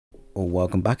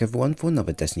Welcome back everyone for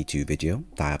another Destiny 2 video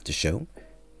that I have to show.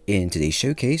 In today's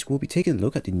showcase, we'll be taking a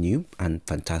look at the new and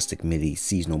fantastic melee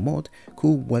seasonal mod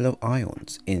called Well of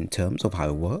Ions in terms of how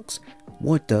it works,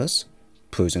 what it does,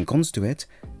 pros and cons to it,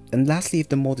 and lastly if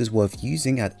the mod is worth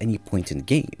using at any point in the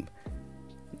game.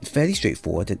 Fairly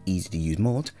straightforward and easy to use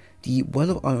mod, the Well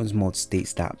of Ions mod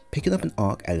states that picking up an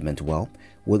arc elemental well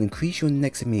will increase your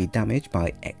next melee damage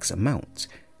by X amount.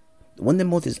 When the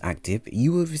mod is active,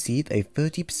 you will receive a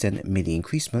 30% melee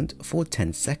increasement for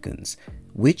 10 seconds,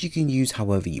 which you can use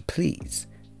however you please.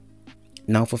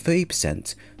 Now for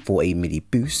 30% for a melee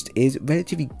boost is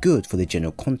relatively good for the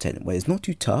general content where it's not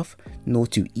too tough nor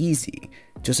too easy,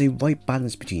 just a right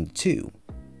balance between the two.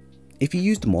 If you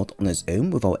use the mod on its own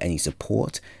without any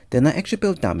support, then that extra bit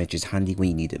of damage is handy when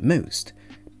you need it most,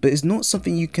 but it's not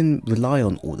something you can rely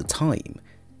on all the time.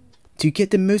 To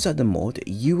get the most out of the mod,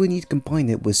 you will need to combine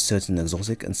it with certain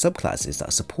exotic and subclasses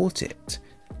that support it.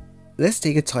 Let's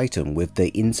take a Titan with the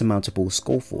insurmountable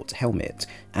Skullfort helmet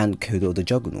and Coda of the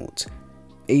Juggernaut.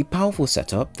 A powerful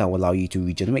setup that will allow you to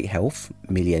regenerate health,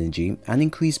 melee energy and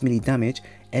increase melee damage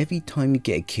every time you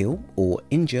get a kill or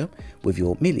injure with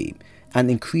your melee,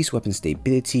 and increase weapon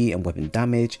stability and weapon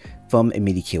damage from a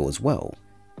melee kill as well.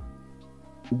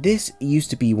 This used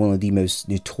to be one of the most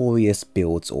notorious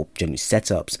builds or general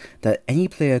setups that any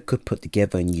player could put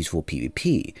together and use for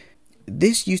PvP.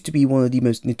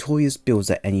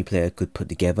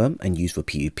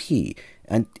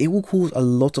 And it will cause a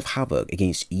lot of havoc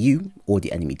against you or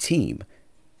the enemy team.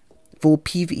 For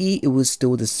PvE it was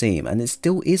still the same, and it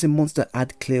still is a monster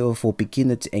ad clearer for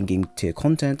beginner to endgame tier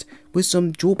content with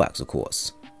some drawbacks of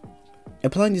course.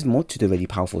 Applying this mod to the really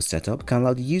powerful setup can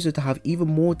allow the user to have even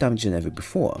more damage than ever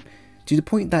before, to the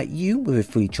point that you, with a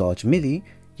fully charged melee,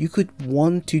 you could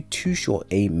 1 to 2 shot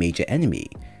a major enemy,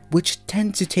 which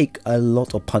tends to take a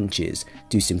lot of punches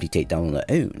to simply take down on their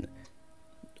own.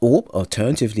 Or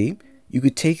alternatively, you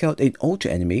could take out an ultra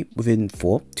enemy within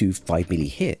 4 to 5 melee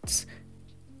hits.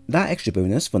 That extra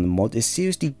bonus from the mod is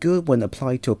seriously good when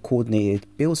applied to a coordinated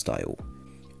build style.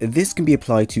 This can be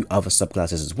applied to other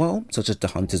subclasses as well, such as the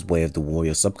Hunter's Way of the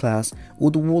Warrior subclass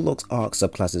or the Warlock's Arc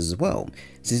subclasses as well,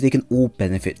 since they can all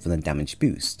benefit from the damage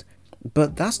boost.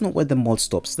 But that's not where the mod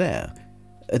stops there.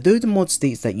 Though the mod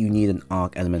states that you need an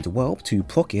Arc Elemental Well to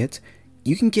proc it,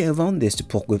 you can get around this to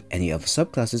proc with any other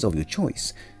subclasses of your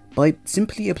choice, by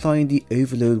simply applying the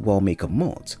Overload Well Maker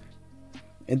mod.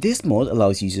 This mod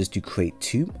allows users to create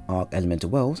 2 Arc Elemental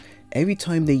Wells every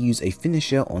time they use a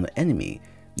finisher on an enemy,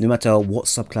 no matter what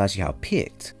subclass you have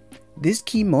picked. This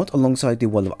key mod alongside the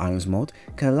Well of Ions mod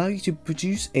can allow you to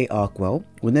produce a Arc Well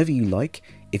whenever you like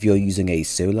if you're using a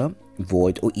Solar,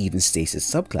 Void or even Stasis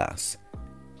subclass.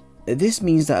 This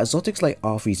means that exotics like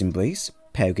Arthre's Embrace,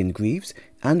 Peregrine Greaves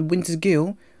and Winter's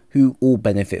Gale, who all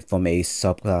benefit from a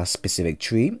subclass specific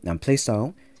tree and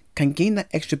playstyle, can gain that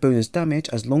extra bonus damage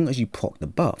as long as you proc the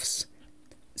buffs.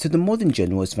 So the mod in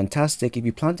general is fantastic if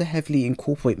you plan to heavily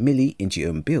incorporate melee into your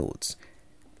own builds.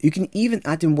 You can even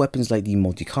add in weapons like the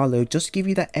Monte Carlo just to give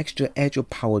you that extra edge of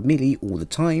powered melee all the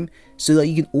time, so that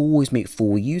you can always make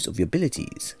full use of your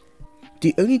abilities.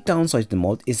 The only downside to the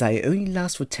mod is that it only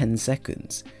lasts for 10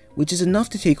 seconds, which is enough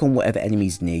to take on whatever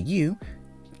enemies near you,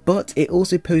 but it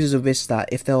also poses a risk that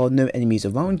if there are no enemies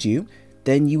around you,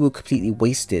 then you will completely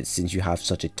waste it since you have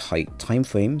such a tight time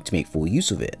frame to make full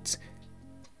use of it.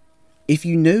 If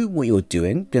you know what you're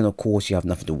doing, then of course you have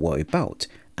nothing to worry about,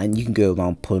 and you can go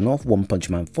around pulling off One Punch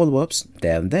Man follow-ups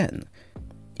there and then.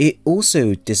 It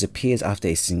also disappears after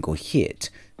a single hit,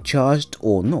 charged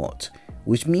or not,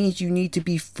 which means you need to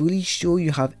be fully sure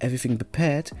you have everything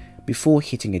prepared before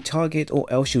hitting a target, or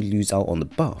else you'll lose out on the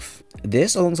buff.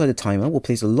 This alongside the timer will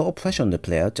place a lot of pressure on the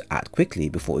player to act quickly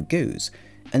before it goes,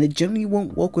 and it generally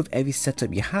won't work with every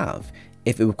setup you have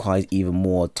if it requires even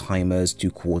more timers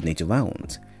to coordinate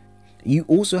around. You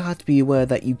also have to be aware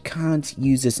that you can't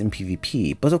use this in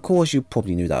PvP, but of course you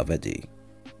probably knew that already.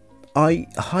 I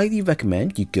highly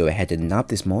recommend you go ahead and nab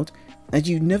this mod, as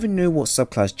you never know what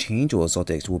subclass change or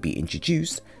exotics will be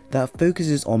introduced that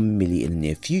focuses on melee in the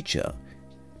near future.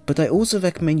 But I also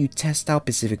recommend you test out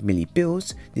specific melee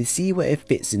builds to see where it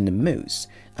fits in the most,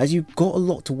 as you've got a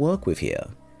lot to work with here.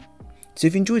 So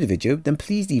if you enjoyed the video, then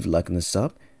please leave a like and a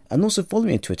sub, and also follow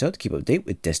me on Twitter to keep up to date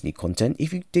with Destiny content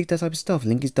if you dig that type of stuff,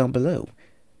 link is down below.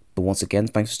 But once again,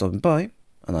 thanks for stopping by,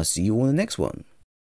 and I'll see you all in the next one.